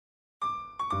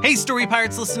Hey, Story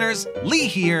Pirates listeners, Lee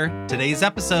here. Today's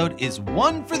episode is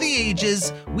one for the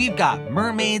ages. We've got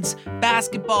mermaids,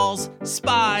 basketballs,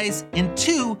 spies, and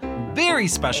two very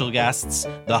special guests,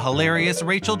 the hilarious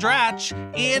Rachel Dratch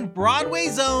and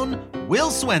Broadway's own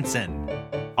Will Swenson.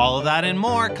 All of that and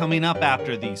more coming up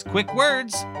after these quick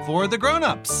words for the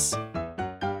grown-ups.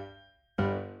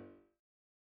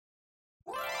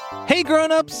 Hey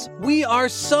grown-ups, we are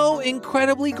so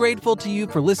incredibly grateful to you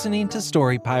for listening to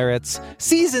Story Pirates.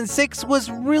 Season 6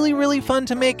 was really fun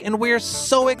to make, and we're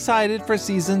so excited for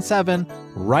Season 7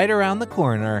 right around the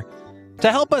corner.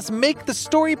 To help us make the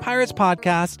Story Pirates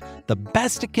podcast the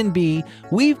best it can be,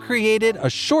 we've created a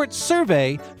short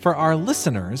survey for our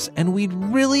listeners, and we'd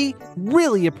really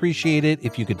appreciate it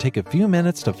if you could take a few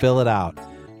minutes to fill it out.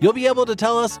 You'll be able to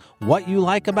tell us what you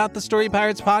like about the Story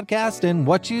Pirates podcast and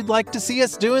what you'd like to see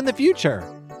us do in the future.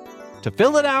 To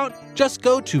fill it out, just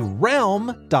go to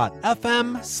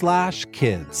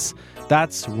realm.fm/kids.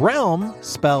 That's realm,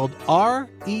 spelled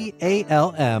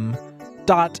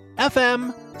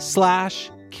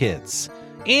REALM.FM/kids.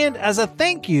 And as a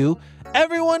thank you,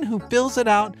 everyone who fills it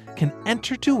out can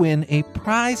enter to win a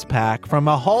prize pack from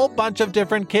a whole bunch of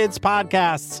different kids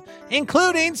podcasts,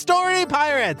 including Story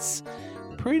Pirates.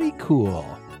 Pretty cool.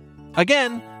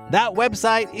 Again, that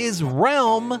website is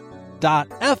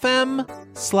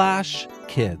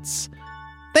realm.fm/kids.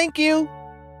 Thank you.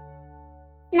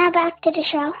 Now back to the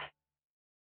show.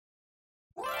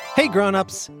 Hey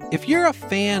grown-ups, if you're a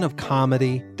fan of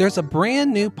comedy, there's a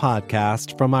brand new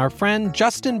podcast from our friend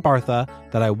Justin Bartha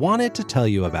that I wanted to tell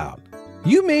you about.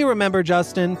 You may remember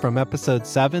Justin from episode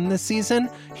 7 this season.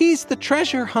 He's the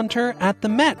treasure hunter at the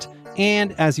Met,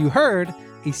 and as you heard,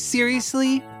 a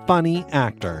seriously funny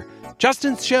actor.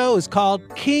 Justin's show is called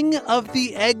King of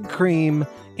the Egg Cream,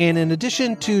 and in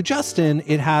addition to Justin,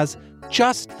 it has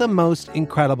just the most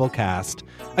incredible cast.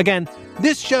 Again,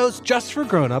 this show's just for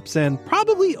grown-ups and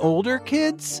probably older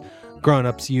kids.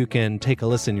 Grown-ups, you can take a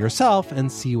listen yourself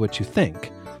and see what you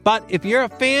think. But if you're a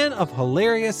fan of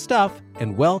hilarious stuff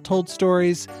and well-told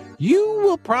stories, you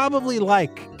will probably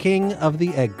like King of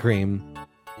the Egg Cream.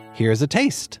 Here's a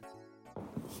taste.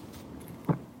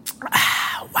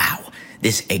 Wow,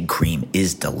 this egg cream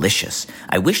is delicious.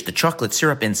 I wish the chocolate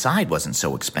syrup inside wasn't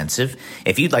so expensive.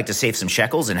 If you'd like to save some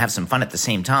shekels and have some fun at the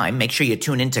same time, make sure you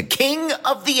tune into King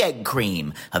of the Egg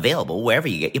Cream, available wherever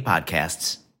you get your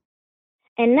podcasts.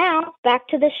 And now, back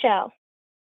to the show.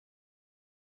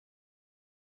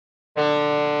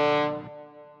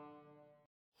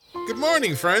 Good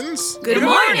morning, friends. Good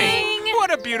morning.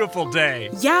 What a beautiful day.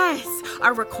 Yes,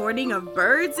 our recording of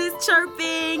birds is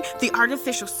chirping. The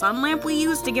artificial sun lamp we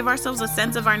use to give ourselves a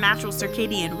sense of our natural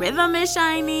circadian rhythm is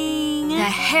shining. The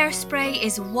hairspray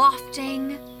is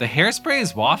wafting. The hairspray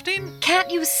is wafting? Can't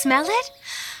you smell it?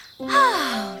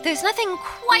 Oh, there's nothing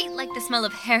quite like the smell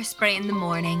of hairspray in the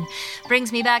morning.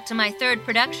 Brings me back to my third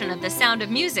production of The Sound of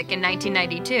Music in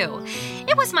 1992.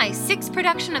 It was my sixth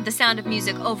production of The Sound of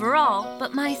Music overall,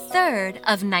 but my third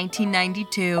of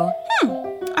 1992.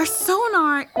 Our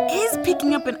sonar is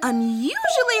picking up an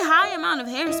unusually high amount of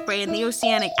hairspray in the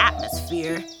oceanic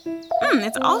atmosphere.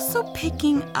 It's also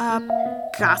picking up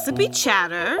gossipy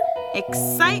chatter,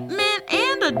 excitement,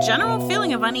 and a general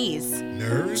feeling of unease.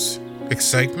 Nerves?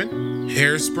 Excitement?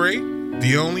 Hairspray?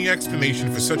 The only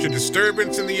explanation for such a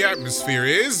disturbance in the atmosphere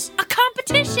is... A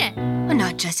competition! Well,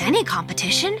 not just any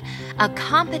competition. A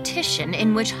competition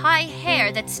in which high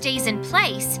hair that stays in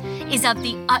place is of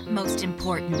the utmost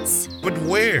importance. But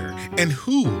where? And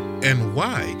who? And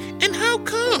why? And how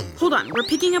come? Hold on, we're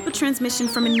picking up a transmission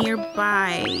from a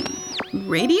nearby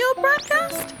radio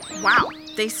broadcast? Wow,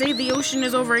 they say the ocean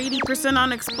is over 80%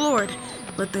 unexplored,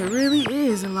 but there really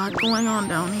is a lot going on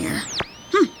down here.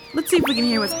 Let's see if we can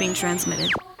hear what's being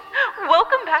transmitted.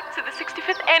 Welcome back to the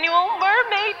 65th Annual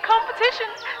Mermaid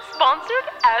Competition, sponsored,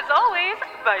 as always,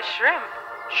 by Shrimp.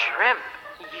 Shrimp,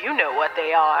 you know what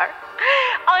they are.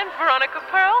 I'm Veronica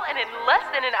Pearl, and in less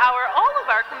than an hour, all of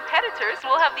our competitors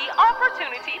will have the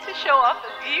opportunity to show off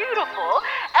beautiful,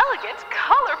 elegant,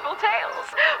 colorful tales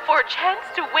for a chance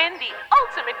to win the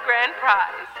ultimate grand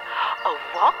prize, a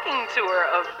walking tour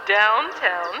of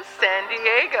downtown San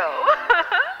Diego.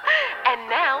 And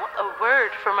now, a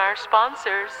word from our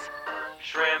sponsors.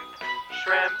 Shrimp,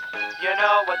 shrimp, you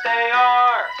know what they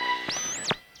are.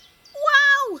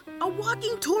 Wow! A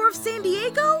walking tour of San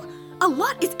Diego? A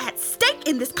lot is at stake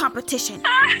in this competition.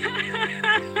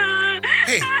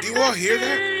 Hey, do you all hear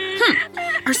that?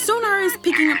 Our sonar is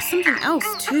picking up something else,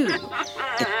 too.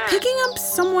 It's picking up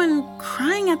someone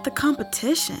crying at the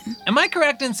competition. Am I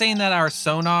correct in saying that our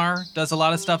sonar does a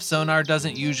lot of stuff sonar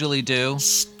doesn't usually do?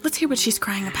 Shh, let's hear what she's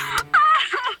crying about.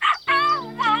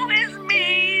 Woe is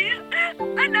me.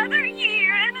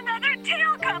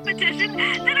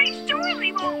 competition, then I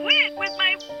surely will win with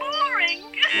my boring,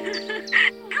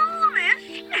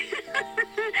 ghoulish,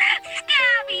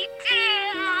 scabby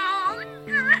tail.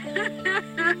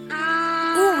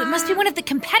 Ooh, it must be one of the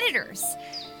competitors.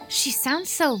 She sounds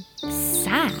so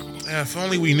sad. If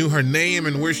only we knew her name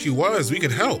and where she was, we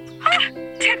could help.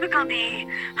 Typical me,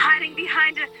 hiding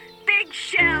behind a big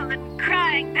shell and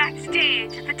crying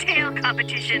backstage at the tail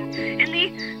competition in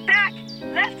the back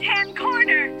left-hand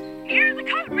corner, near the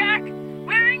coat rack,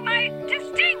 wearing my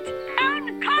distinct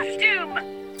own costume.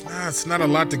 It's not a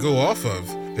lot to go off of.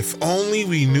 If only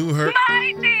we knew her.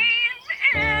 My name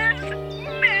is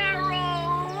Meryl.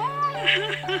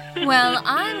 Well,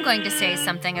 I'm going to say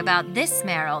something about this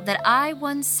Meryl that I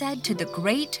once said to the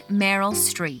great Meryl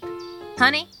Streep.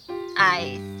 Honey,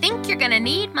 I think you're going to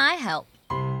need my help.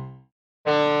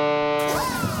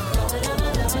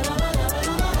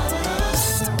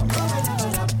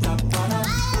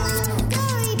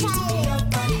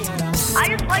 I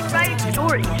just like writing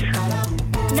stories.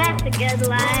 That's a good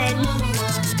line.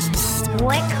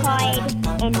 What could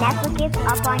and never give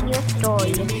up on your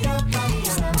stories.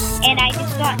 And I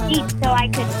just got deep so I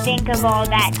could think of all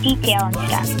that detail and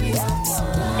stuff.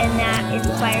 And that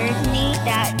inspires me.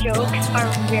 That jokes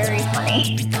are very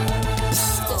funny.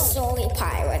 The Story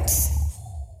Pirates.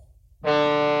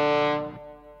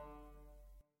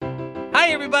 Hi,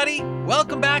 everybody.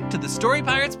 Welcome back to the Story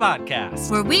Pirates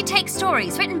podcast, where we take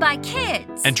stories written by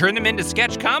kids and turn them into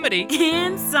sketch comedy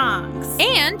and songs.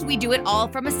 And we do it all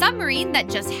from a submarine that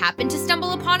just happened to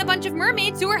stumble upon a bunch of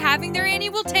mermaids who are having their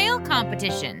annual tail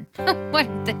competition. What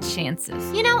are the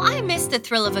chances? You know, I miss the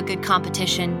thrill of a good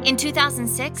competition. In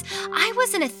 2006, I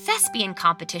was in a thespian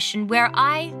competition where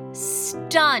I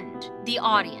stunned the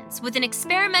audience with an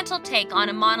experimental take on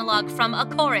a monologue from a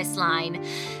chorus line.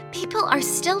 People are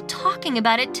still talking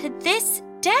about it to this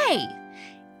day.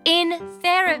 In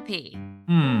therapy.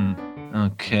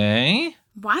 Okay.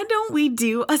 Why don't we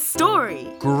do a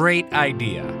story? Great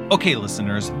idea. Okay,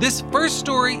 listeners, this first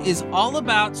story is all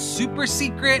about super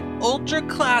secret, ultra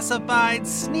classified,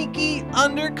 sneaky,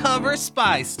 undercover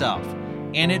spy stuff.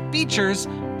 And it features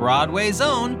Broadway's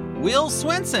own Will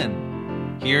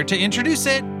Swenson. Here to introduce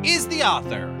it is the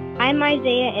author. I'm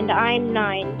Isaiah and I'm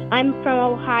 9. I'm from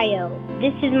Ohio.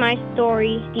 This is my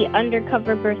story, The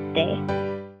Undercover Birthday.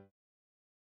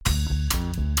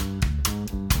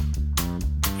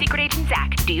 Secret Agent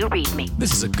Zach, do you read me?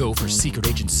 This is a go for Secret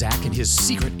Agent Zach and his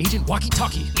Secret Agent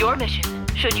walkie-talkie. Your mission,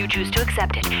 should you choose to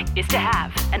accept it, is to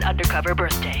have an undercover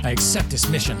birthday. I accept this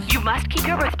mission. You must keep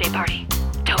your birthday party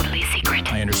totally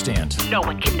secret. I understand. No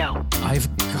one can know. I've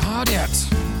got it.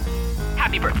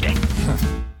 Happy birthday.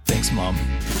 Thanks, Mom.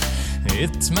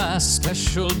 It's my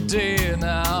special day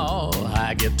now.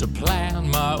 I get to plan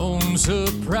my own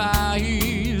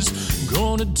surprise.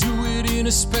 Gonna do it in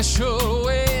a special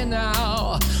way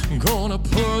now. Gonna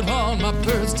put on my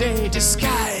birthday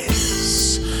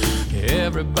disguise.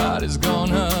 Everybody's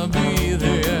gonna be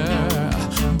there,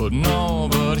 but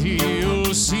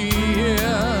nobody'll see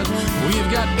it.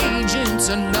 We've got agents,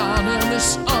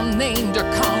 anonymous, unnamed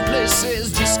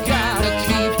accomplices. Just gotta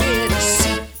keep it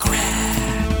secret.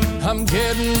 I'm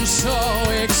getting so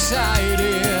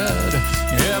excited.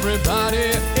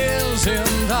 Everybody is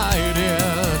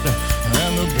invited.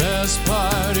 And the best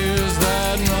part is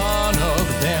that none of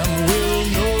them will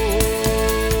know.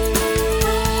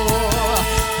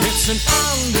 It's an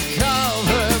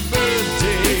undercover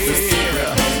birthday.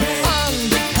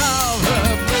 Undercover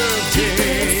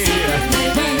birthday.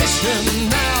 Mission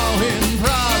now in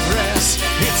progress.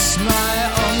 It's my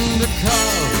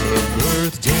undercover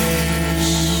birthday.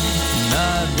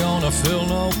 Not gonna fill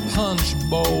no punch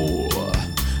bowl.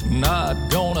 Not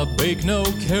gonna bake no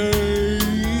cake.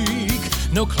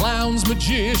 No clowns,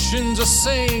 magicians, or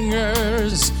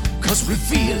singers. 'Cause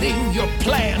revealing your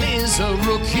plan is a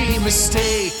rookie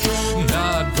mistake.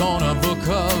 Not gonna book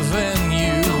a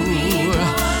venue.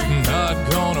 Not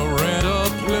gonna rent a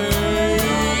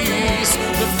place.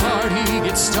 The party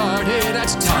gets started at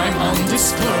time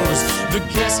undisclosed. The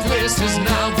guest list has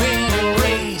now been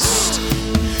erased.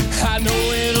 I know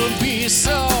it'll be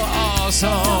so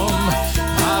awesome.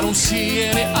 I don't see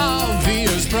any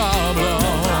obvious problem.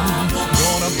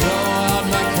 Gonna blow out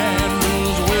my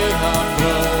candles without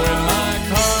blowing my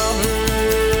cover.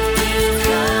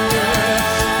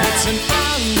 It's an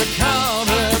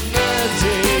undercover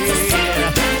birthday.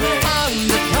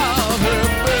 Undercover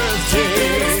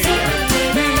birthday.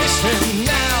 Mission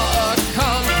now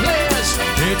accomplished.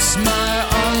 It's my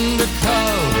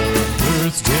undercover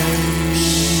birthday.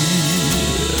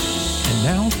 And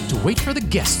now to wait for the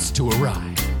guests to arrive.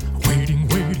 Waiting,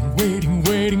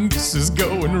 This is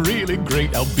going really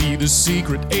great. I'll be the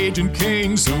secret agent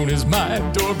king soon as my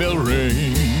doorbell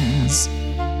rings.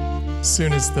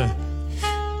 Soon as the...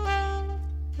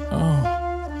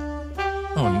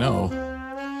 Oh no.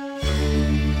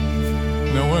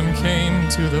 No one came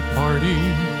to the party.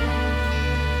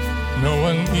 No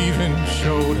one even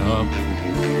showed up.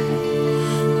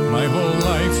 My whole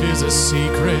life is a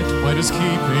secret. Why does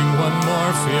keeping one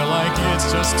more feel like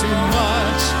it's just too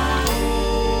much?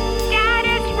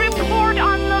 Status report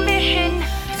on the mission.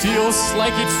 Feels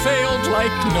like it failed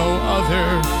like no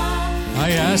other.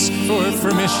 I ask for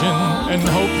permission and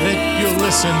hope that you'll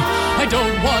listen. I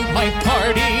don't want my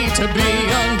party to be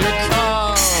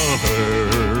undercover.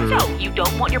 So, you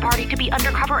don't want your party to be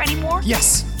undercover anymore?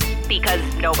 Yes. Because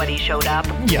nobody showed up?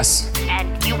 Yes.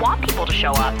 And you want people to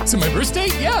show up? So my birthday?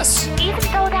 Yes. Even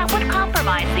though that would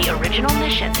compromise the original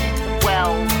mission.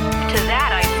 Well, to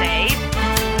that I say,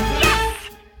 yes!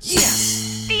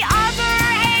 Yes! The other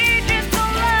agents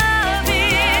will love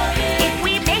it if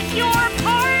we make your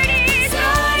party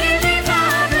suddenly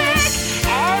public.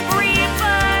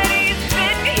 Everybody's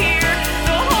been here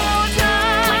the whole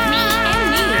time. Like me and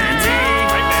me.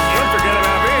 Don't forget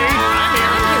about me.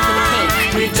 I'm here for the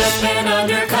cake. We just been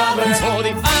undercover for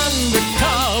the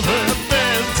undercover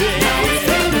birthday.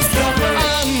 Undercover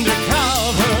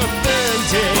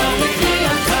birthday.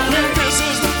 This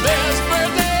is the best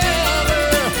birthday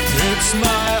ever. It's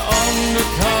my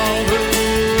undercover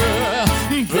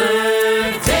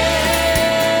birthday.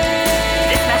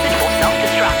 This message will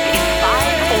self-destruct in 5,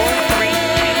 4, 3,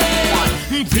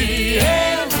 2, 1.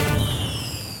 PM.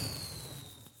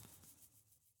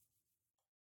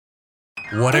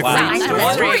 What a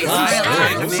great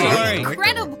story.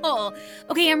 Incredible.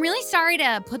 Okay, I'm really sorry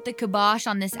to put the kibosh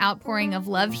on this outpouring of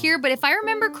love here, but if I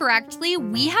remember correctly,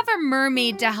 we have a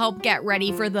mermaid to help get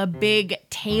ready for the big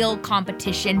tail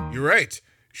competition. You're right.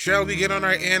 Shall we get on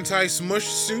our anti-smush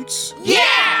suits?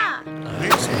 Yeah!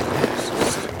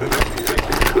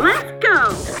 Let's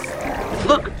go!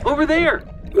 Look, over there!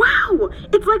 Wow!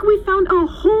 It's like we found a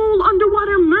whole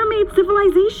underwater mermaid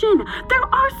civilization. There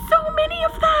are so many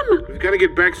of them! We've got to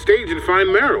get backstage and find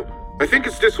Meryl. I think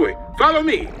it's this way. Follow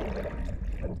me.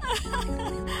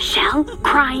 Shell,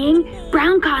 crying,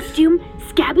 brown costume,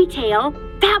 scabby tail.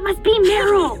 That must be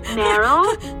Meryl.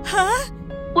 Meryl? Huh?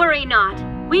 Worry not.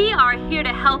 We are here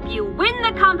to help you win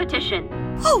the competition.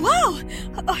 Oh, wow!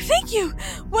 Oh, thank you!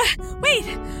 Wait,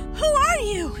 who are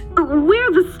you?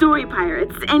 We're the Story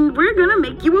Pirates, and we're gonna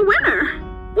make you a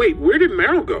winner. Wait, where did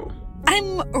Meryl go?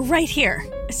 I'm right here.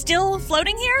 Still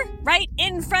floating here? Right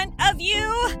in front of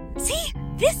you? See?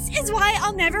 This is why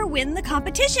I'll never win the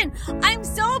competition. I'm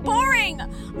so boring.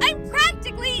 I'm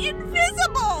practically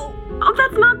invisible. Oh,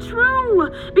 that's not true,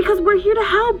 because we're here to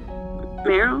help.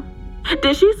 Meryl,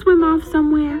 did she swim off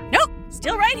somewhere? Nope,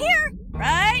 still right here.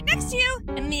 Right next to you,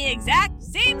 in the exact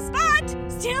same spot,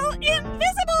 still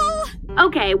invisible!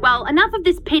 Okay, well, enough of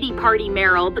this pity party,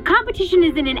 Meryl. The competition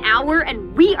is in an hour,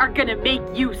 and we are gonna make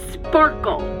you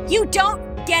sparkle. You don't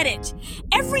get it.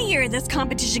 Every year this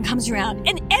competition comes around,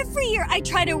 and every year I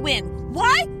try to win.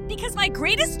 Why? Because my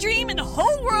greatest dream in the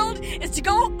whole world is to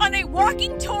go on a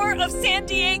walking tour of San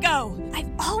Diego.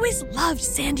 I've always loved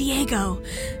San Diego.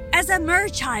 As a mer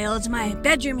child, my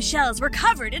bedroom shelves were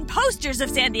covered in posters of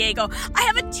San Diego. I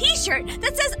have a t-shirt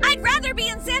that says I'd rather be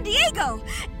in San Diego.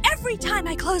 Every time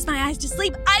I close my eyes to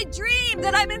sleep, I dream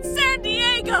that I'm in San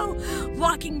Diego.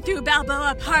 Walking through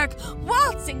Balboa Park,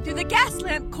 waltzing through the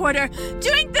Gaslamp Quarter,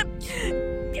 doing the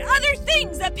other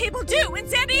things that people do in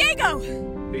San Diego.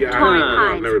 Yeah,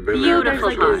 I've never been there. There's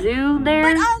like a zoo there.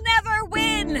 But I'll never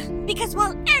win! Because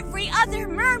while every other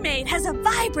mermaid has a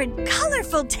vibrant,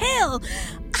 colorful tail,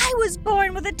 I was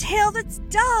born with a tail that's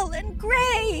dull and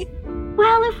gray.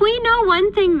 Well, if we know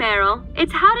one thing, Meryl,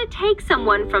 it's how to take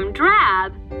someone from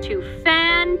drab to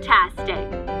fantastic.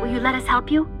 Will you let us help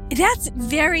you? That's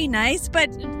very nice, but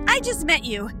I just met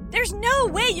you. There's no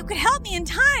way you could help me in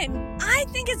time. I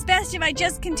think it's best if I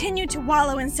just continue to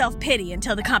wallow in self-pity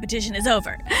until the competition is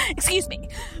over. Excuse me.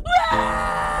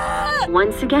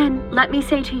 Once again, let me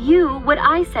say to you what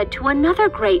I said to another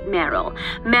great Meryl,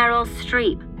 Meryl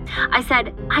Streep. I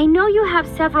said, I know you have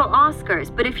several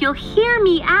Oscars, but if you'll hear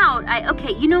me out,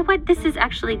 okay, you know what? That's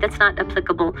not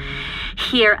applicable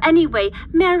here. Anyway,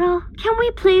 Meryl, can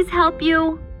we please help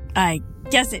you? I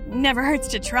guess it never hurts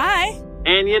to try.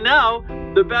 And you know,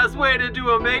 the best way to do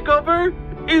a makeover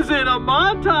is in a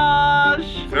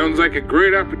montage. Sounds like a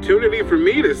great opportunity for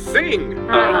me to sing.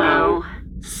 Uh-oh.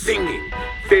 Singing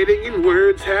Fitting in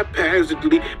words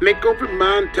haphazardly. Makeover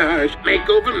montage.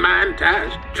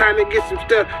 Trying to get some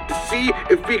stuff to see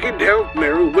if we can help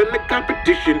Meryl win the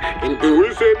competition and go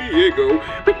to San Diego.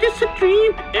 But just a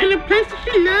dream and a place that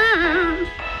she loves.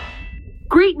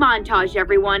 Great montage,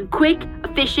 everyone. Quick,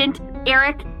 efficient.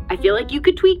 Eric, I feel like you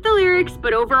could tweak the lyrics,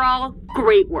 but overall,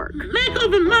 great work.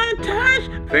 Makeover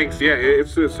montage. Thanks. Yeah,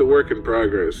 it's a work in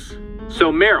progress. So,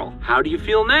 Meryl, how do you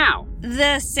feel now?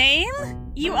 The same?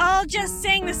 You all just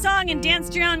sang the song and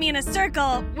danced around me in a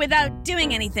circle without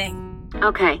doing anything.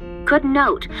 Okay, good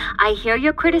note. I hear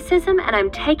your criticism and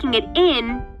I'm taking it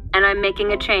in and I'm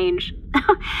making a change.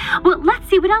 Well, let's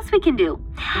see what else we can do.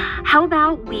 How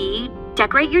about we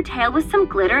decorate your tail with some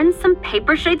glitter and some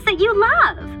paper shapes that you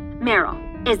love?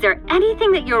 Meryl, is there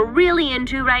anything that you're really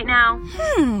into right now?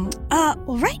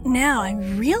 Well, right now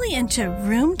I'm really into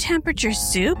room temperature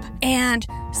soup and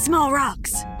small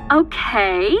rocks.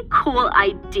 Okay, cool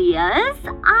ideas.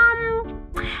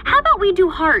 How about we do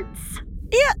hearts?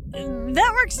 Yeah,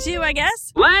 that works too, I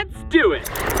guess. Let's do it!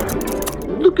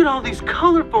 Look at all these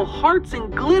colorful hearts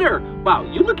and glitter. Wow,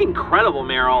 you look incredible,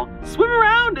 Meryl. Swim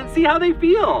around and see how they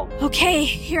feel. Okay,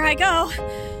 here I go.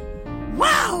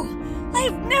 Wow!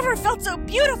 I've never felt so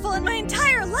beautiful in my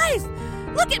entire life.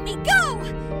 Look at me go!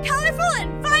 Colorful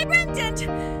and vibrant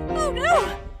and... oh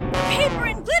no! Paper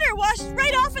and glitter washed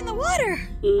right off in the water.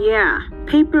 Yeah,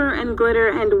 paper and glitter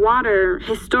and water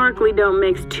historically don't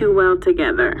mix too well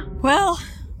together. Well,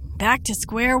 back to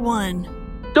square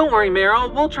one. Don't worry,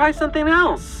 Meryl. We'll try something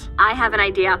else. I have an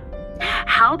idea.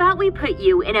 How about we put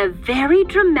you in a very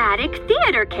dramatic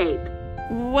theater cape?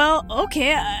 Well,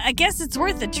 okay, I guess it's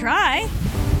worth a try.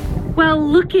 Well,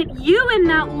 look at you in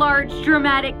that large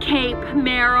dramatic cape,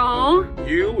 Meryl.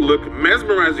 You look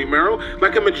mesmerizing, Meryl,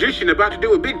 like a magician about to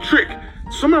do a big trick.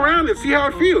 Swim around and see how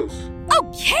it feels.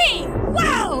 Okay!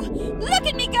 Wow! Look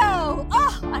at me go!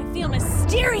 Oh, I feel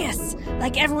mysterious.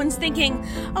 Like everyone's thinking,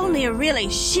 only a really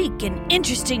chic and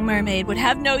interesting mermaid would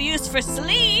have no use for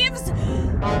sleeves.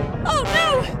 Oh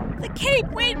no! The cape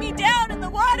weighed me down in the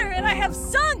water and I have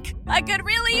sunk. I could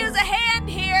really use a hand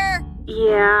here.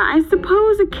 Yeah, I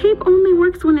suppose a cape only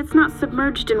works when it's not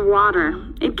submerged in water.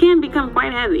 It can become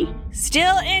quite heavy.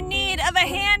 Still in need of a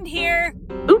hand here.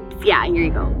 Oops, yeah, here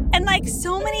you go. And like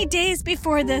so many days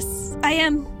before this, I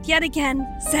am, yet again,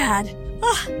 sad.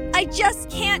 Oh, I just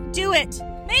can't do it.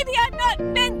 Maybe I'm not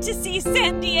meant to see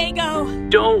San Diego.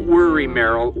 Don't worry,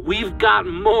 Meryl. We've got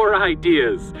more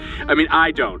ideas. I mean,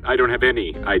 I don't have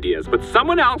any ideas, but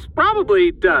someone else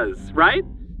probably does, right?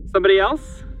 Somebody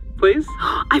else? Please?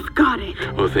 I've got it.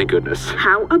 Oh, thank goodness.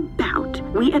 How about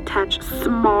we attach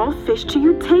small fish to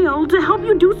your tail to help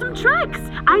you do some tricks?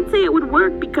 I'd say it would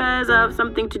work because of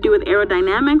something to do with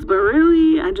aerodynamics, but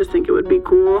really, I just think it would be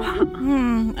cool.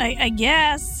 I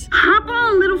guess. Hop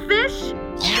on, little fish.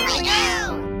 Here we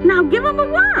go. Now give them a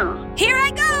whirl. Here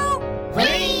I go.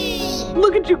 Whee!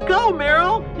 Look at you go,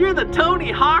 Meryl. You're the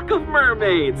Tony Hawk of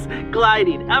mermaids,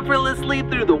 gliding effortlessly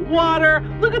through the water.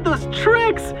 Look at those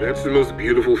tricks. That's the most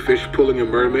beautiful fish pulling a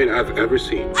mermaid I've ever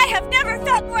seen. I have never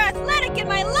felt more athletic in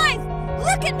my life.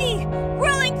 Look at me,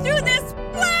 whirling through this.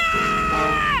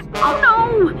 Oh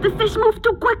no! The fish moved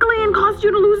too quickly and caused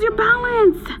you to lose your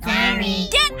balance. Sorry.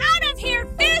 Get out of here,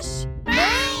 fish!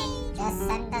 Fine. Just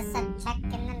send us a check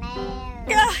in the mail.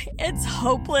 It's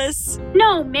hopeless.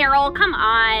 No, Meryl, come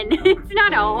on. It's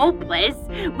not a hopeless.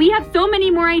 We have so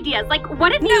many more ideas. Like,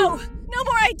 what if No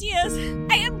more ideas.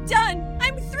 I am done.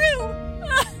 I'm through.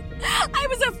 I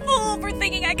was a fool for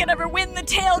thinking I could ever win the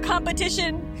tail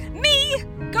competition. Me?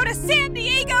 Go to San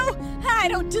Diego? I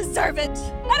don't deserve it.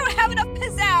 I don't have enough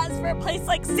pizzazz for a place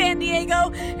like San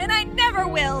Diego, and I never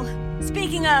will.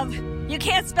 Speaking of, you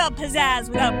can't spell pizzazz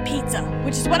without pizza,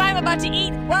 which is what I'm about to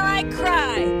eat while I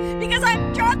cry, because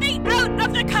I'm dropping out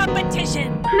of the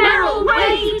competition. Meryl,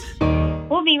 wait!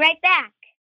 We'll be right back.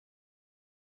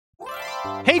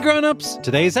 Hey grown-ups,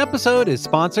 today's episode is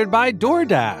sponsored by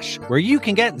DoorDash, where you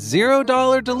can get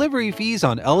 $0 delivery fees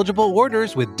on eligible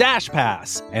orders with Dash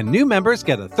Pass, and new members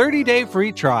get a 30-day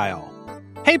free trial.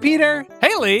 Hey Peter!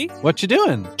 Hey Lee! What you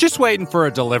doing? Just waiting for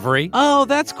a delivery. Oh,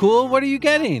 that's cool. What are you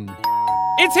getting?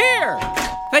 It's here!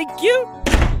 Thank you!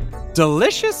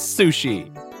 Delicious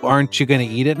sushi. Aren't you gonna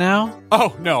eat it now?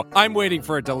 Oh, no, I'm waiting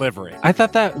for a delivery. I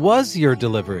thought that was your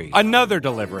delivery. Another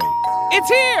delivery. It's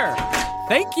here!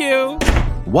 Thank you!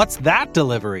 What's that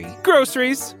delivery?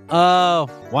 Groceries. Oh,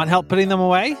 want help putting them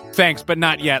away? Thanks, but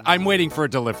not yet. I'm waiting for a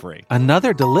delivery.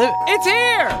 Another delivery? It's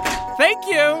here! Thank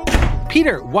you!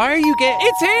 Peter, why are you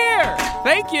It's here!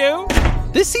 Thank you!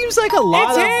 This seems like a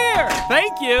lot It's here!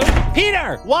 Thank you!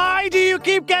 Peter, why do you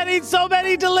keep getting so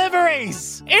many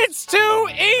deliveries? It's too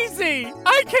easy!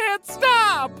 I can't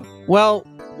stop! Well,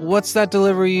 what's that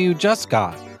delivery you just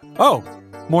got? Oh,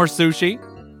 more sushi?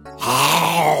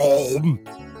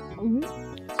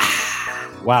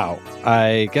 Wow,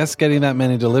 I guess getting that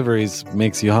many deliveries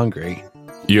makes you hungry.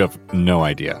 You have no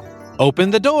idea.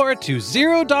 Open the door to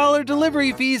 $0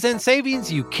 delivery fees and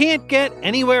savings you can't get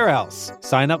anywhere else.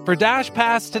 Sign up for Dash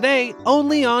Pass today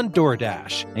only on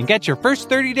DoorDash and get your first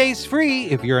 30 days free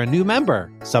if you're a new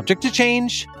member. Subject to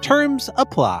change. Terms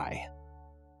apply.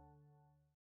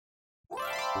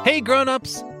 Hey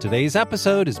grown-ups, today's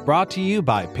episode is brought to you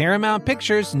by Paramount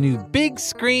Pictures' new big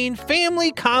screen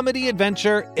family comedy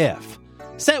adventure, If.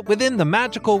 Set within the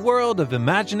magical world of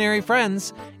imaginary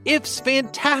friends, If's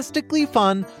fantastically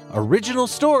fun, original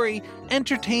story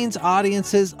entertains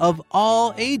audiences of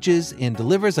all ages and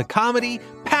delivers a comedy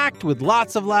packed with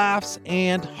lots of laughs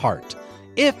and heart.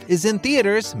 If is in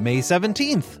theaters May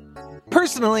 17th.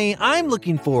 Personally, I'm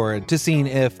looking forward to seeing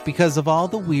If because of all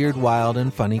the weird, wild,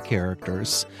 and funny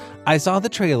characters. I saw the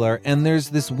trailer, and there's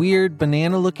this weird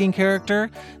banana-looking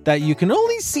character that you can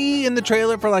only see in the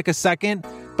trailer for like a second,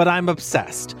 but I'm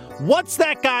obsessed. What's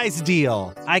that guy's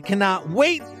deal? I cannot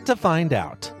wait to find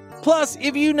out. Plus,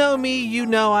 if you know me, you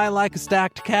know I like a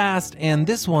stacked cast, and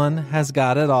this one has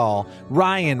got it all.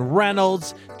 Ryan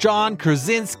Reynolds, John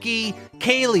Krasinski,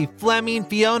 Kaylee Fleming,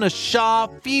 Fiona Shaw,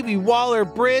 Phoebe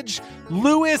Waller-Bridge,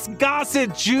 Louis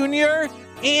Gossett Jr.,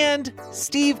 and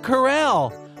Steve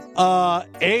Carell.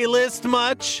 A-list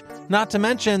much? Not to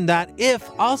mention that If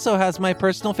also has my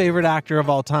personal favorite actor of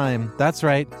all time. That's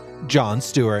right, Jon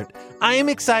Stewart. I am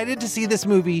excited to see this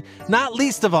movie, not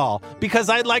least of all, because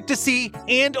I'd like to see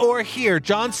and or hear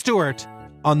Jon Stewart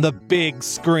on the big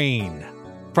screen.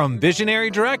 From visionary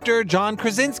director John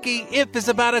Krasinski, If is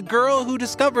about a girl who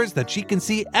discovers that she can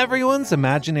see everyone's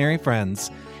imaginary friends.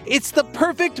 It's the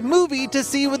perfect movie to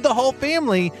see with the whole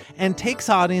family and takes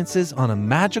audiences on a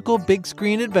magical big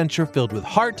screen adventure filled with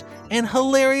heart and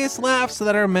hilarious laughs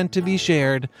that are meant to be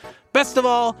shared. Best of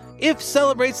all, If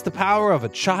celebrates the power of a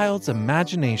child's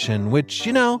imagination, which,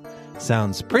 you know,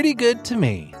 sounds pretty good to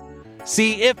me.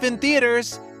 See If in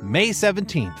theaters May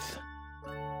 17th.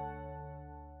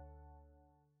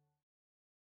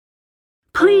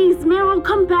 Please, Meryl,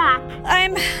 come back.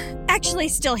 I'm actually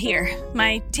still here.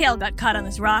 My tail got caught on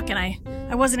this rock and I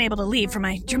wasn't able to leave for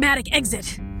my dramatic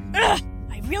exit. Ugh,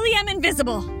 I really am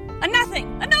invisible. A nothing,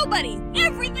 a nobody.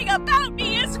 Everything about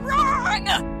me is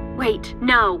wrong. Wait,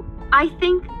 no. I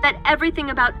think that everything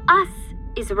about us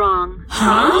is wrong.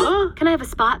 Huh? Can I have a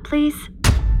spot, please?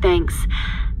 Thanks.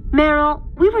 Meryl,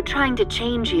 we were trying to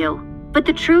change you. But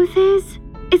the truth is,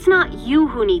 it's not you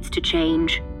who needs to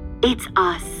change. It's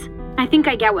us. I think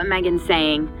I get what Megan's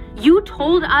saying. You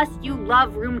told us you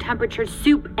love room temperature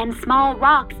soup and small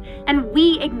rocks, and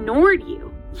we ignored you.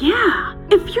 Yeah,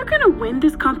 if you're gonna win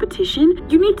this competition,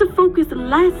 you need to focus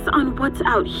less on what's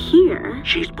out here.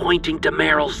 She's pointing to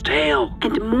Meryl's tail.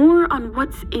 And more on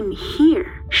what's in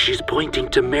here. She's pointing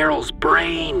to Meryl's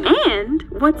brain. And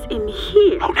what's in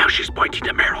here. Oh, now she's pointing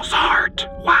to Meryl's heart.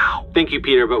 Wow. Thank you,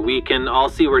 Peter, but we can all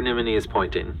see where Nimini is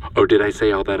pointing. Oh, did I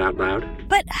say all that out loud?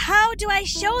 But how do I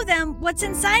show them what's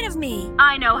inside of me?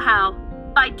 I know how.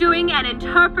 By doing an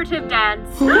interpretive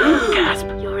dance. Gasp.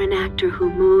 You're an actor who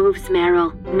moves,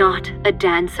 Meryl, not a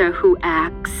dancer who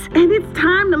acts. And it's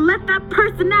time to let that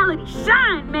personality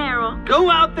shine, Meryl. Go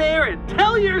out there and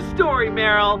tell your story,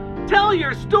 Meryl. Tell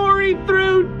your story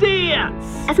through dance.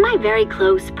 As my very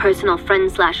close personal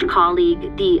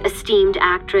friend/colleague, the esteemed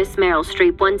actress Meryl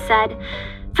Streep once said,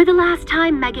 "For the last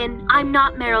time, Megan, I'm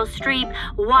not Meryl Streep.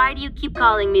 Why do you keep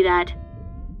calling me that?"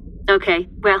 Okay,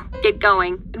 well, get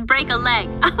going. Break a leg.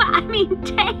 I mean,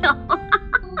 tail.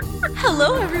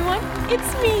 Hello, everyone.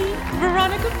 It's me,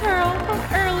 Veronica Pearl from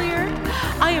earlier.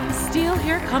 I am still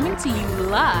here coming to you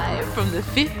live from the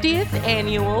 50th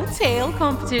annual tail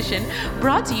competition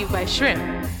brought to you by Shrimp.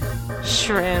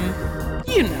 Shrimp,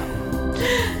 you know.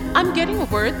 I'm getting a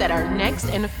word that our next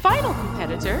and final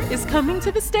competitor is coming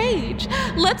to the stage.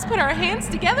 Let's put our hands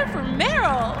together for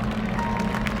Meryl.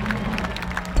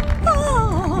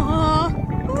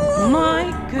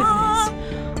 My goodness,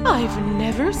 I've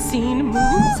never seen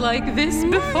moves like this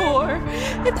before.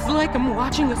 It's like I'm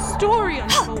watching a story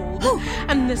unfold,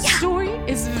 and the story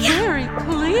is very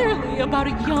clearly about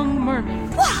a young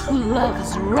mermaid who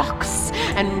loves rocks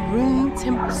and room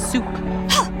temp soup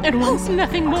and wants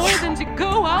nothing more than to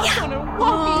go out on a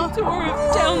walking tour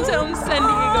of downtown San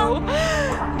Diego.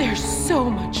 There's so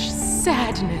much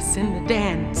sadness in the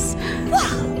dance,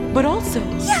 but also,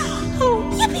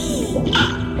 yippee!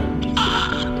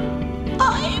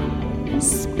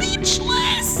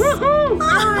 speechless. Woohoo!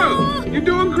 Meryl, you're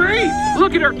doing great.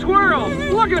 Look at her twirl.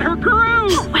 Look at her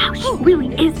groove. Oh, wow, she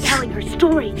really is telling her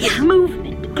story in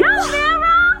movement. Go,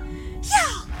 Meryl!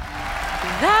 Yeah.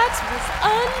 That was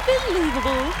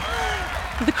unbelievable.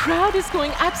 The crowd is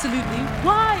going absolutely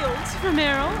wild for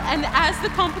Meryl, and as the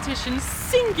competition's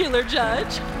singular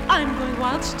judge, I'm going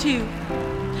wild too.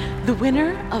 The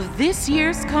winner of this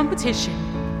year's competition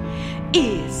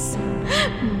is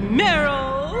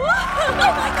Meryl. Oh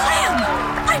my clam!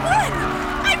 I won!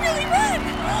 I really won!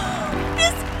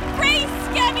 This gray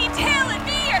scabby tail and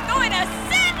me are going to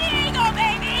San Diego,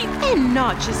 baby! And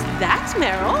not just that,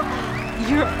 Meryl.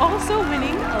 You're also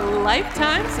winning a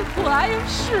lifetime supply of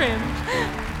shrimp.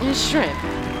 Shrimp.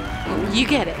 You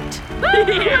get it.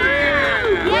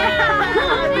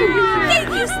 Thank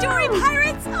you, Story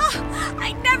Pirates! Oh,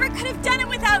 I never could have done it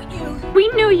without you. We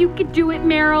knew you could do it,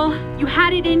 Meryl. You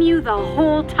had it in you the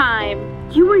whole time.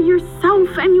 You were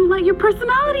yourself and you let your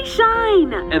personality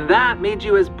shine. And that made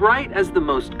you as bright as the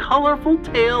most colorful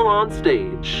tail on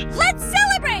stage. Let's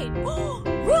celebrate!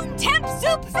 Room temp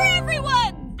soup for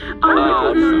everyone!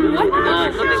 Oh,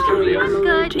 good.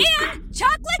 And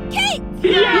chocolate cake!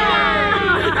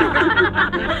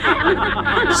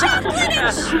 Chocolate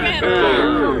and shrimp!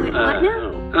 What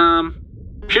now?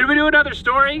 Should we do another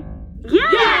story?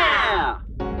 Yeah!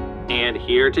 And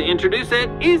here to introduce it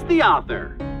is the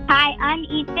author. Hi, I'm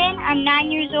Ethan. I'm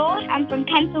 9 years old. I'm from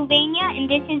Pennsylvania, and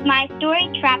this is my story,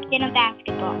 Trapped in a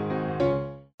Basketball.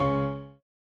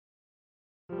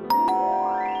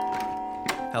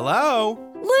 Hello?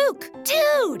 Luke,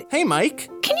 dude! Hey, Mike.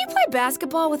 Can you play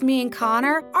basketball with me and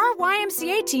Connor? Our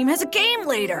YMCA team has a game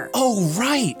later. Oh,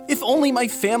 right. If only my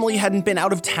family hadn't been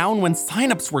out of town when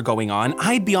signups were going on,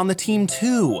 I'd be on the team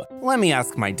too. Let me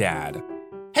ask my dad.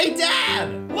 Hey,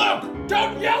 Dad! Look,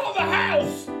 don't yell at the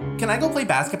house! Can I go play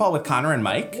basketball with Connor and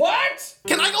Mike? What?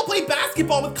 Can I go play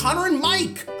basketball with Connor and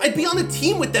Mike? I'd be on the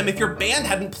team with them if your band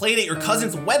hadn't played at your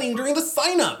cousin's wedding during the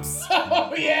signups.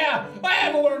 Oh, yeah. I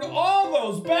had to learn all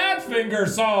those Badfinger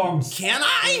songs. Can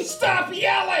I? Stop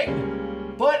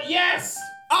yelling! But yes!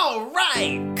 All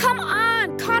right! Come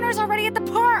on! Connor's already at the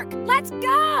park! Let's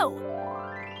go!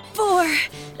 4,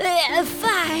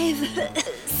 5,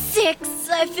 6.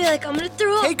 I feel like I'm gonna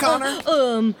throw up. Hey, Connor.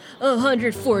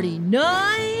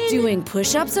 149. Doing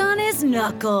push-ups on his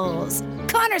knuckles.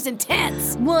 Connor's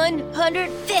intense.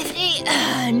 150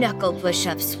 knuckle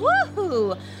push-ups.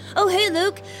 Woohoo! Oh, hey,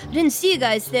 Luke. I didn't see you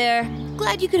guys there.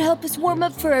 Glad you could help us warm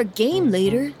up for our game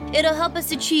later. It'll help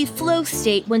us achieve flow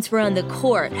state once we're on the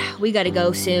court. We gotta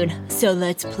go soon, so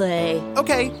let's play.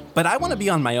 Okay, but I want to be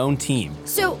on my own team.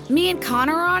 So, me and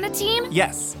Connor are on a team?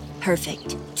 Yes.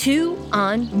 Perfect.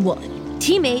 2-on-1.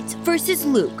 Teammates versus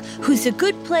Luke, who's a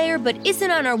good player but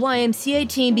isn't on our YMCA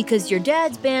team because your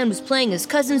dad's band was playing his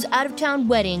cousin's out-of-town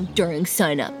wedding during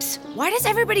signups. Why does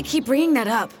everybody keep bringing that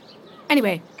up?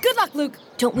 Anyway, good luck, Luke.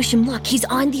 Don't wish him luck. He's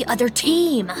on the other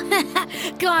team.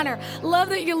 Connor, love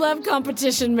that you love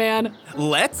competition, man.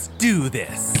 Let's do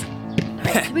this. All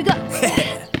right, here we go.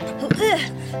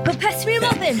 Pass me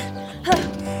open.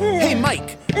 Hey,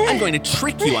 Mike, I'm going to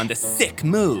trick you on the sick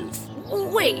move.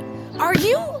 Wait, are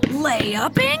you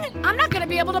layupping? I'm not going to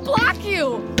be able to block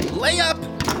you. Layup.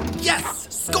 Yes,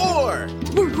 score.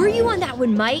 Were you on that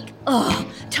one, Mike? Oh,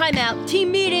 timeout.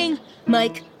 Team meeting.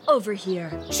 Mike, over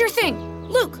here. Sure thing.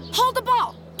 Luke, hold the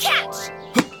ball. Catch.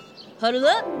 Huddle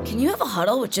up. Can you have a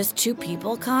huddle with just 2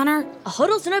 people, Connor? A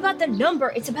huddle's not about the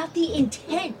number. It's about the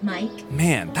intent, Mike.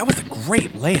 Man, that was a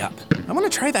great layup. I want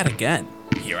to try that again.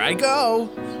 Here I go.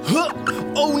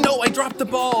 Oh no, I dropped the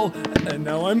ball. And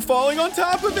now I'm falling on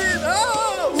top of it.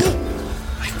 Oh!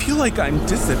 I feel like I'm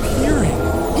disappearing.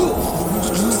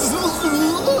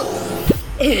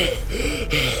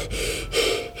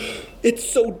 It's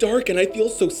so dark and I feel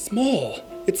so small.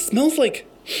 It smells like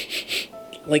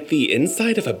the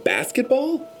inside of a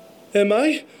basketball? Am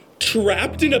I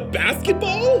trapped in a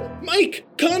basketball? Mike,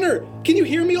 Connor, can you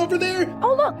hear me over there?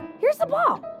 Oh, look, here's the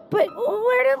ball. But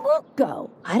where did Luke go?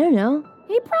 I don't know.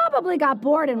 He probably got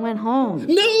bored and went home.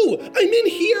 No, I'm in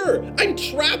here. I'm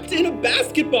trapped in a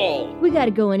basketball. We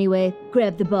gotta go anyway.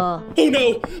 Grab the ball. Oh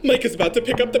no, Mike is about to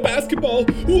pick up the basketball.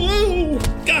 Whoa!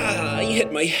 I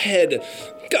hit my head.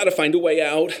 Gotta find a way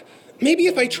out. Maybe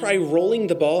if I try rolling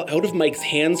the ball out of Mike's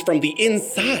hands from the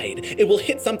inside, it will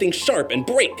hit something sharp and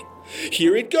break.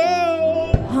 Here it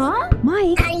goes! Huh?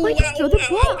 Mike, why'd you throw the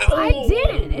ball? I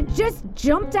didn't. It just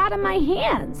jumped out of my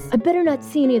hands. I better not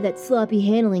see any of that sloppy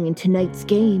handling in tonight's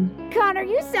game. Connor,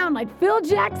 you sound like Phil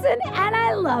Jackson, and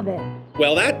I love it.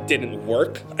 Well, that didn't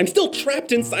work. I'm still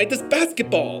trapped inside this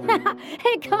basketball.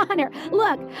 Hey, Connor,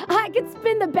 look, I can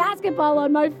spin the basketball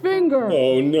on my finger.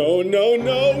 Oh, no.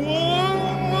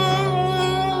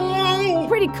 Whoa!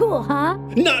 Pretty cool, huh?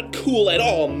 Not cool at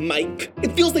all, Mike.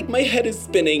 It feels like my head is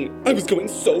spinning. I was going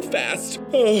so fast.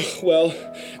 Oh, well,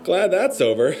 glad that's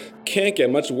over. Can't get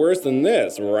much worse than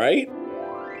this, right?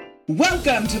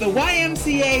 Welcome to the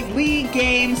YMCA League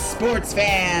Games, sports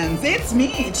fans. It's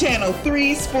me, Channel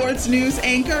 3 sports news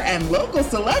anchor and local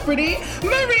celebrity,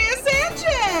 Maria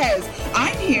Sanchez.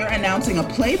 I'm here announcing a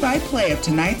play-by-play of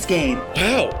tonight's game.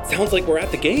 Wow, sounds like we're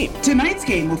at the game. Tonight's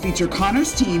game will feature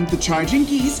Connor's team, the Charging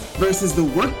Geese, versus the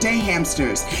Workday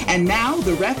Hamsters. And now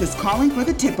the ref is calling for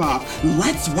the tip-off.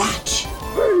 Let's watch.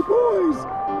 Hey, boys,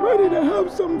 ready to have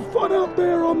some fun out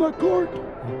there on the court?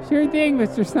 Sure thing,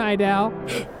 Mr. Snydell.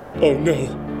 Oh no,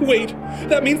 wait,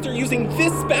 that means they're using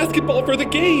this basketball for the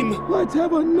game. Let's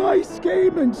have a nice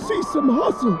game and see some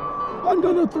hustle. I'm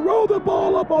gonna throw the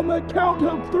ball up on the count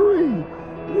of 3.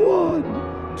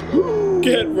 1, 2.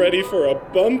 Get ready for a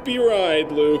bumpy ride,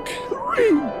 Luke.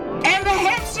 3. And the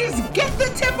Hamsters get the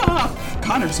tip-off.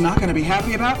 Connor's not going to be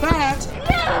happy about that.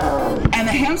 No! And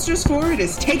the Hamsters forward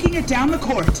is taking it down the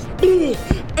court. Ugh,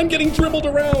 I'm getting dribbled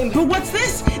around. But what's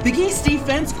this? The Geese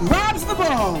defense grabs the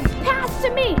ball. Pass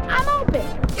to me. I'm open.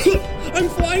 I'm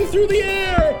flying through the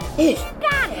air. Oh,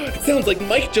 got it. It sounds like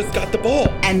Mike just got the ball.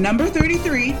 And number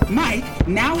 33, Mike,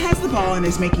 now has the ball and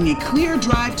is making a clear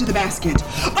drive to the basket.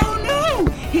 Oh no!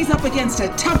 He's up against a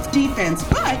tough defense,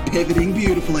 but pivoting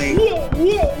beautifully. Whoa!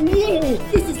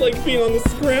 This is like being on the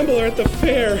scrambler at the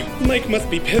fair. Mike must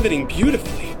be pivoting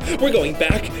beautifully. We're going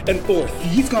back and forth.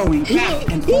 He's going back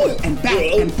and forth and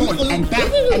back and forth and back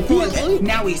and forth.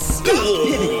 Now he's stopped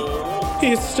pivoting.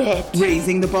 He's stopped.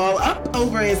 Raising the ball up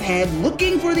over his head,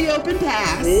 looking for the open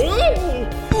pass. Whoa!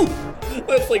 Ooh,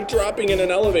 that's like dropping in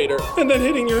an elevator and then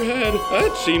hitting your head.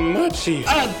 Achi-machi.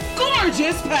 A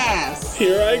gorgeous pass.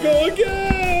 Here I go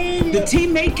again. The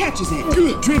teammate catches it,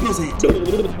 dribbles it,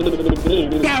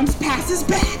 bounce passes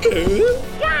back.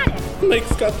 Got it.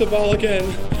 Mike's got the ball again.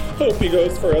 Hope he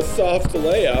goes for a soft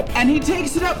layup. And he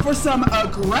takes it up for some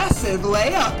aggressive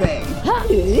layupping.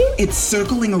 It's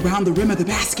circling around the rim of the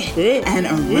basket. And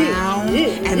around,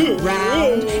 and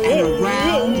around, and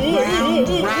around,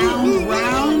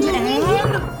 round, and...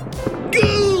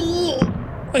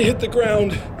 I hit the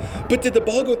ground. But did the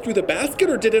ball go through the basket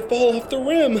or did it fall off the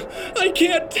rim? I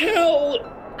can't tell.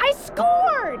 I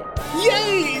scored.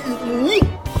 Yay!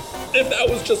 If that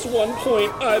was just 1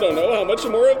 point, I don't know how much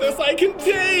more of this I can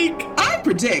take. I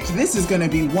predict this is going to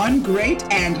be one great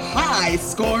and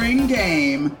high-scoring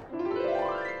game.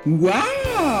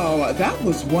 Wow, that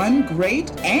was one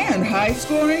great and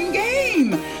high-scoring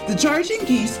game. The Charging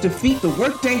Geese defeat the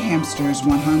Workday Hamsters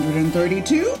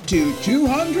 132 to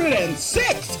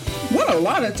 206. What a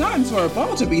lot of times for a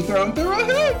ball to be thrown through a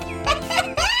hoop.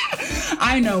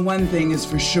 I know one thing is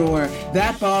for sure.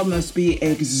 That ball must be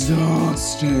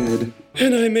exhausted.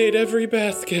 And I made every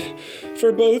basket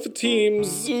for both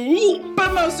teams.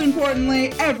 But most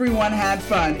importantly, everyone had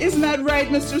fun. Isn't that right,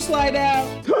 Mr.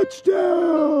 Slydell?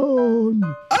 Touchdown!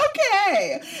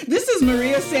 Okay, this is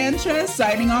Maria Sanchez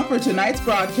signing off for tonight's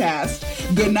broadcast.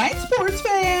 Good night, sports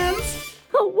fans.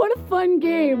 Oh, what a fun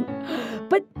game.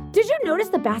 But did you notice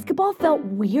the basketball felt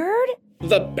weird?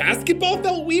 The basketball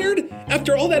felt weird?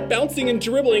 After all that bouncing and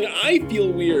dribbling, I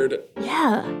feel weird.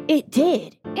 Yeah, it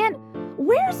did. And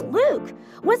where's Luke?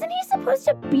 Wasn't he supposed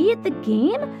to be at the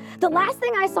game? The last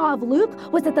thing I saw of Luke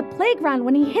was at the playground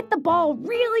when he hit the ball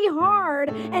really hard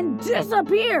and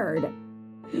disappeared.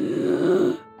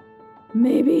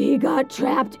 Maybe he got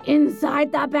trapped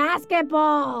inside the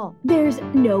basketball. There's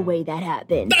no way that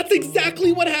happened. That's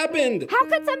exactly what happened. How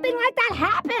could something like that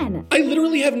happen? I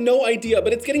literally have no idea,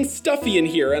 but it's getting stuffy in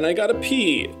here and I gotta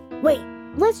pee. Wait,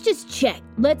 let's just check.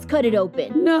 Let's cut it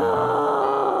open.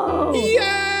 No!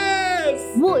 Yes!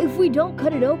 Well, if we don't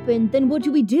cut it open, then what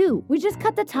do? We just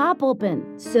cut the top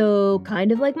open. So,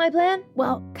 kind of like my plan?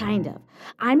 Well, kind of.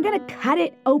 I'm gonna cut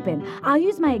it open. I'll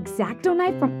use my X-Acto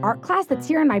knife from art class that's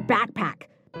here in my backpack.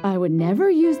 I would never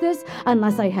use this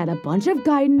unless I had a bunch of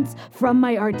guidance from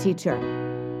my art teacher.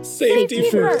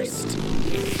 Safety first.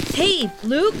 Hey,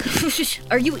 Luke,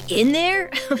 are you in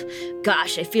there?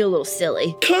 Gosh, I feel a little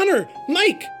silly. Connor,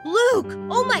 Mike. Luke,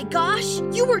 oh my gosh,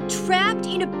 you were trapped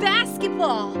in a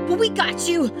basketball, but we got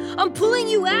you. I'm pulling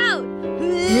you out.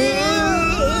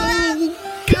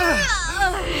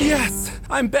 Yes,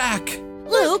 I'm back.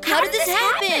 Luke, how did this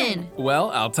happen?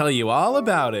 Well, I'll tell you all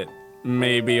about it.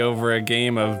 Maybe over a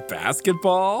game of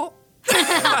basketball?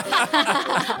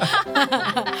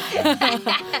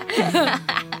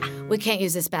 We can't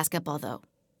use this basketball, though.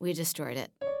 We destroyed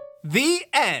it. The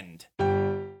end.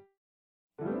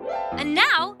 And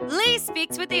now, Lee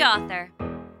speaks with the author.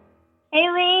 Hey,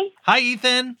 Lee. Hi,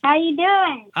 Ethan. How you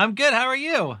doing? I'm good. How are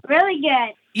you? Really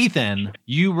good. Ethan,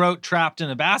 you wrote Trapped in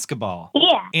a Basketball.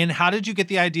 Yeah. And how did you get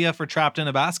the idea for Trapped in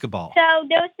a Basketball? So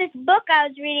there was this book I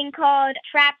was reading called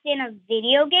Trapped in a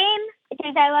Video Game.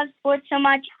 Since I love sports so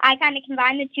much, I kind of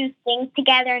combined the two things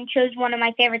together and chose one of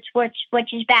my favorite sports,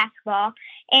 which is basketball,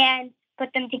 and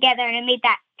put them together, and I made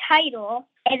that title.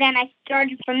 And then I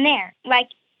started from there. Like,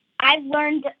 I've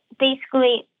learned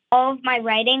basically all of my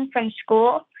writing from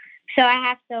school, so I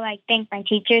have to, thank my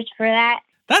teachers for that.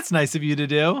 That's nice of you to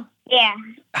do. Yeah.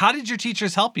 How did your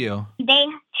teachers help you? They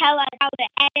tell us how to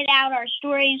edit out our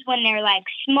stories when they're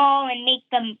small and make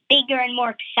them bigger and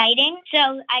more exciting.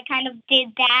 So I kind of did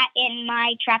that in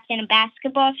my Trapped in a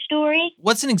Basketball story.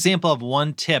 What's an example of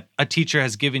one tip a teacher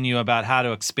has given you about how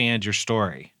to expand your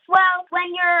story? Well,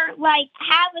 when you're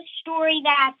have a story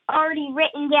that's already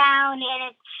written down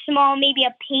and it's small, maybe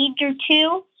a page or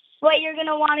two, what you're going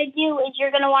to want to do is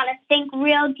you're going to want to think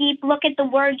real deep, look at the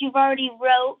words you've already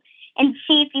wrote, and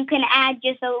see if you can add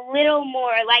just a little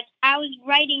more. I was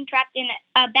writing Trapped in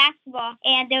a Basketball,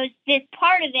 and there was this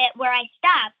part of it where I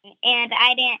stopped, and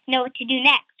I didn't know what to do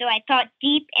next. So I thought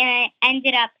deep, and it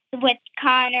ended up with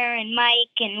Connor and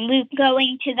Mike and Luke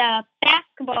going to the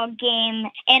basketball game,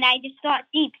 and I just thought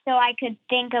deep so I could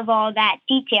think of all that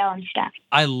detail and stuff.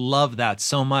 I love that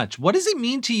so much. What does it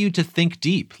mean to you to think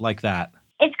deep like that?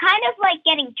 It's kind of like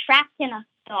getting trapped in a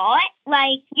thought.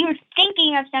 You're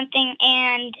thinking of something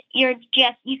and you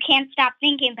can't stop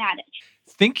thinking about it.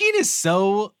 Thinking is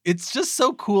it's just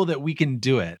so cool that we can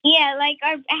do it. Yeah,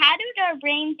 how did our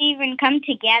brains even come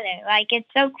together? It's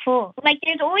so cool.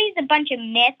 There's always a bunch of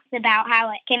myths about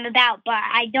how it came about, but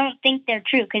I don't think they're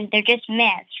true because they're just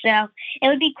myths. So it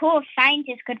would be cool if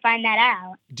scientists could find that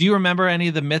out. Do you remember any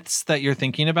of the myths that you're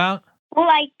thinking about? Well,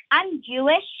 I'm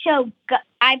Jewish, so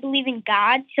I believe in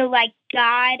God. So,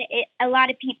 God, a lot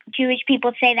of Jewish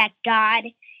people say that God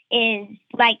is,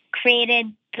 created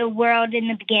the world in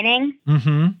the beginning.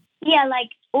 Mm-hmm. Yeah,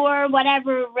 or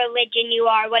whatever religion you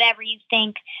are, whatever you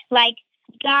think.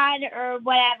 God or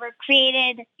whatever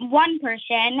created one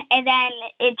person, and then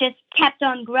it just kept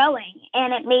on growing,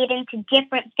 and it made into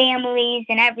different families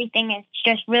and everything. It's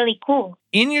just really cool.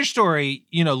 In your story,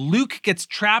 Luke gets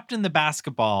trapped in the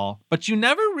basketball, but you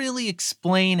never really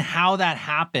explain how that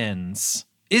happens.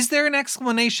 Is there an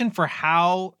explanation for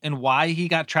how and why he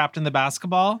got trapped in the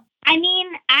basketball? I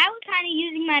mean, I was kind of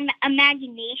using my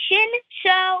imagination,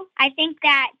 so I think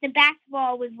that the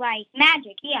basketball was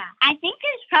magic, yeah. I think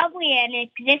there's probably an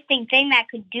existing thing that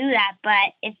could do that,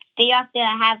 but you have to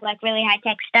have really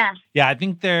high-tech stuff. Yeah, I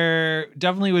think there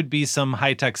definitely would be some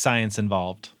high-tech science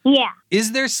involved. Yeah.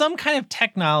 Is there some kind of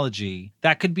technology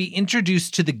that could be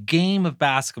introduced to the game of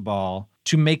basketball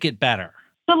to make it better?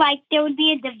 So, there would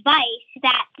be a device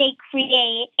that they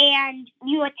create, and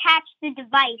you attach the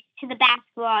device to the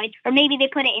basketball, or maybe they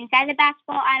put it inside the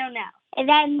basketball, I don't know. And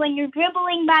then when you're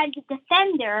dribbling by the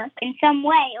defender in some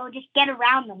way, it will just get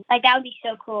around them. That would be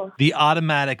so cool. The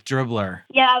automatic dribbler.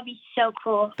 Yeah, that would be so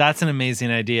cool. That's an amazing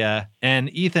idea.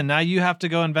 And Ethan, now you have to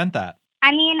go invent that.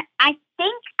 I mean, I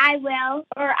think I will,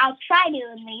 or I'll try to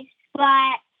at least,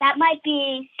 but that might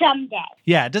be someday.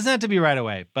 Yeah, it doesn't have to be right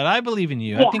away, but I believe in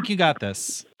you. Yeah. I think you got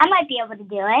this. I might be able to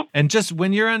do it. And just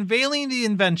when you're unveiling the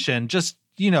invention, just,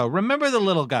 remember the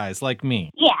little guys like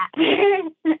me. Yeah.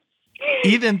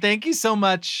 Ethan, thank you so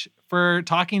much for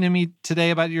talking to me today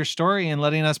about your story and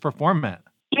letting us perform it.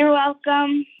 You're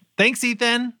welcome. Thanks,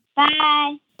 Ethan.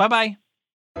 Bye. Bye-bye.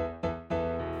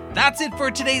 That's it for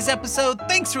today's episode.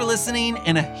 Thanks for listening,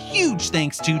 and a huge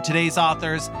thanks to today's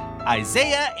authors,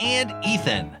 Isaiah and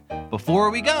Ethan.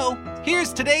 Before we go,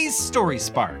 here's today's Story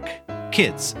Spark.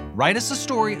 Kids, write us a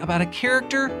story about a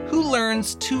character who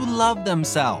learns to love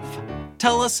themselves.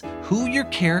 Tell us who your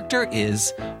character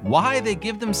is, why they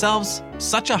give themselves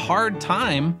such a hard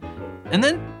time, and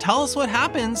then tell us what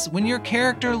happens when your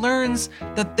character learns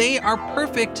that they are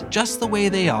perfect just the way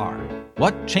they are.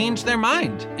 What changed their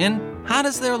mind, and how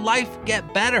does their life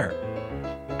get better?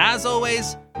 As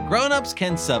always, grown-ups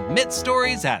can submit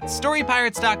stories at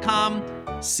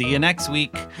storypirates.com. See you next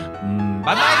week.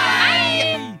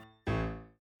 Bye-bye.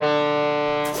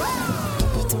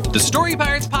 The Story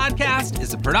Pirates podcast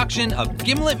is a production of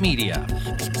Gimlet Media.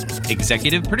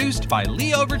 Executive produced by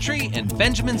Lee Overtree and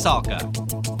Benjamin Salka.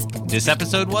 This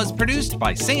episode was produced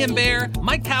by Sam Bear,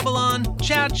 Mike Cabalon,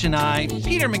 Chad Chennai,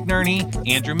 Peter McNerney,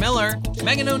 Andrew Miller,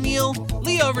 Megan O'Neill,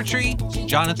 Lee Overtree,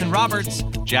 Jonathan Roberts,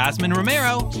 Jasmine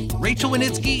Romero, Rachel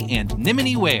Winitsky, and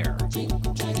Nimini Ware.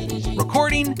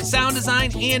 Recording, sound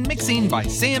design, and mixing by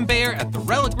Sam Baer at the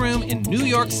Relic Room in New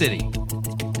York City.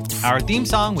 Our theme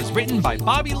song was written by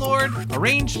Bobby Lord,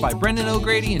 arranged by Brendan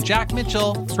O'Grady and Jack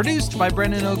Mitchell, produced by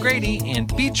Brendan O'Grady,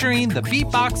 and featuring the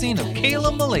beatboxing of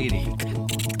Kayla Milady.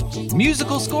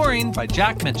 Musical scoring by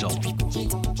Jack Mitchell.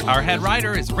 Our head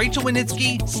writer is Rachel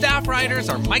Winitsky, staff writers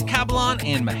are Mike Cabalon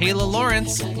and Mahala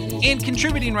Lawrence, and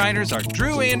contributing writers are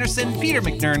Drew Anderson, Peter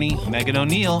McNerney, Megan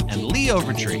O'Neill, and Lee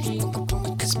Overtree.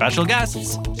 Special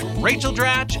guests, Rachel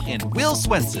Dratch and Will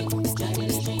Swenson.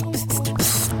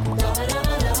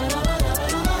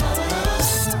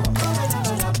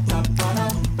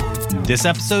 This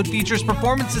episode features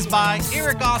performances by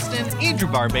Eric Austin, Andrew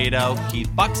Barbado, Keith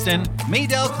Buxton,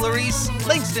 Maydell Clarice,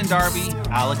 Langston Darby,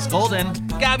 Alex Golden,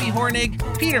 Gabby Hornig,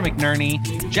 Peter McNerney,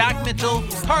 Jack Mitchell,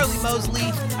 Carly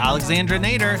Mosley, Alexandra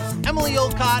Nader, Emily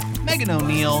Olcott, Megan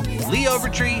O'Neill, Lee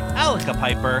Overtree, Alika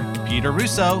Piper, Peter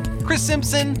Russo, Chris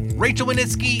Simpson, Rachel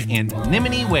Winitsky, and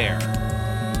Nimini Ware.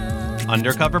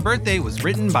 Undercover Birthday was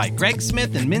written by Greg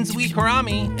Smith and Minzui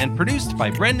Karami and produced by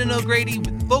Brendan O'Grady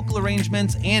with vocal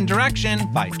arrangements and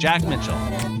direction by Jack Mitchell.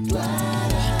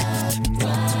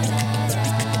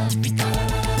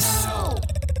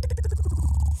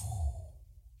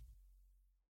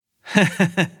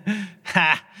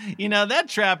 Ha! You know, that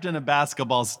trapped in a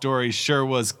basketball story sure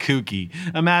was kooky.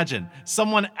 Imagine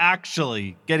someone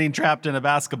actually getting trapped in a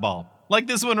basketball, like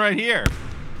this one right here.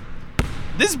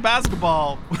 This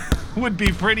basketball would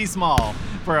be pretty small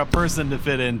for a person to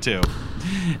fit into.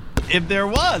 If there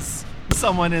was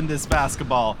someone in this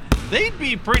basketball, they'd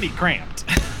be pretty cramped.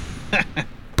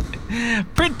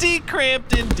 Pretty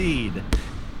cramped indeed.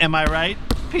 Am I right,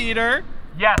 Peter?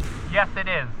 Yes, it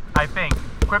is, I think.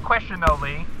 Quick question though,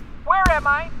 Lee. Where am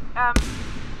I?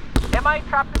 Am I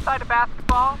trapped inside a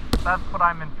basketball? That's what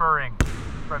I'm inferring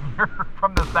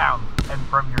from the sound and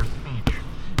from your speech.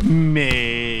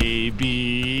 Maybe.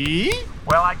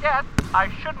 Well, I guess I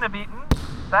shouldn't have eaten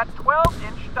that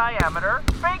 12-inch diameter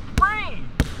fake brie.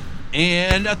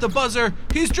 And at the buzzer,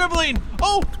 he's dribbling.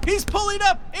 Oh, he's pulling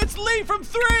up. It's Lee from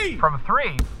 3. From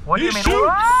 3? What do you mean?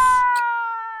 Shoots.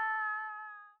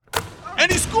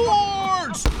 And he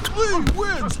scores! Lee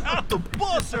wins at the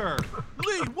buzzer.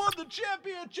 Lee won the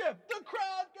championship. The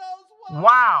crowd goes wild.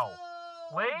 Wow.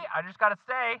 Lee, I just got to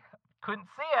say, couldn't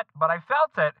see it, but I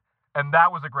felt it. And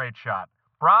that was a great shot.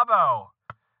 Bravo.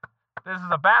 This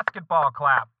is a basketball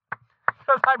clap.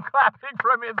 Because I'm clapping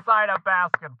from inside a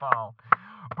basketball.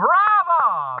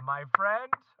 Bravo, my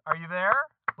friend. Are you there?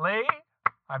 Lee?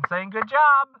 I'm saying good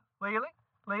job. Lee?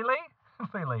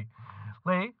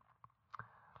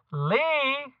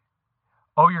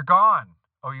 Oh, you're gone.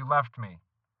 Oh, you left me.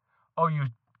 Oh, you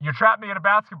trapped me in a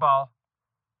basketball.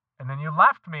 And then you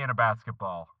left me in a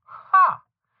basketball. Ha!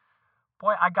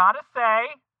 Boy, I gotta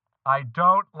say, I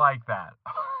don't like that.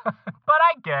 But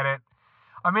I get it.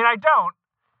 I mean, I don't,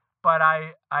 but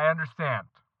I understand.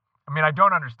 I mean, I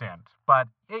don't understand, but,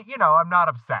 I'm not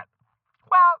upset.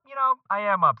 Well, I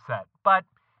am upset, but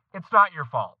it's not your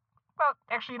fault. Well,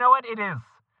 actually, you know what? It is,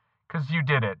 because you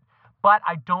did it. But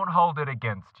I don't hold it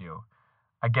against you,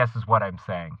 I guess is what I'm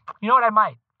saying. You know what?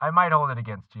 I might hold it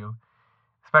against you,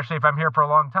 especially if I'm here for a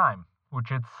long time,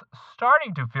 which it's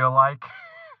starting to feel like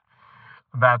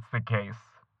that's the case.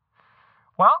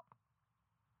 Well,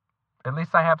 at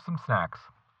least I have some snacks.